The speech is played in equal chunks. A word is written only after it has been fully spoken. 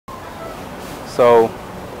So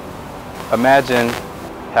imagine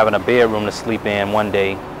having a bedroom to sleep in one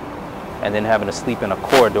day and then having to sleep in a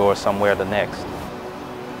corridor somewhere the next.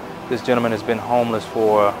 This gentleman has been homeless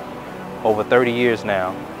for over 30 years now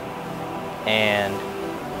and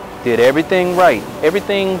did everything right,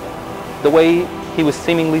 everything the way he was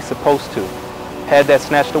seemingly supposed to. Had that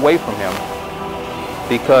snatched away from him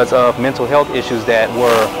because of mental health issues that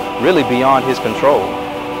were really beyond his control.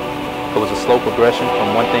 It was a slow progression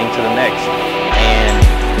from one thing to the next.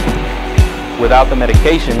 And without the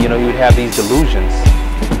medication, you know, he would have these delusions.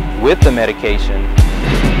 With the medication,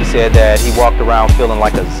 he said that he walked around feeling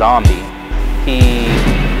like a zombie. He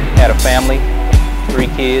had a family, 3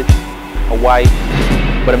 kids, a wife.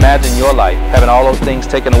 But imagine your life, having all those things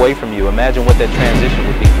taken away from you. Imagine what that transition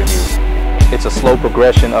would be for you. It's a slow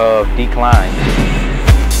progression of decline.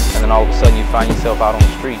 And then all of a sudden you find yourself out on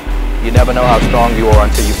the street. You never know how strong you are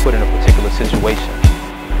until you're put in a particular situation.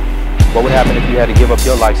 What would happen if you had to give up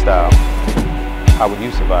your lifestyle? How would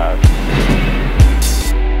you survive?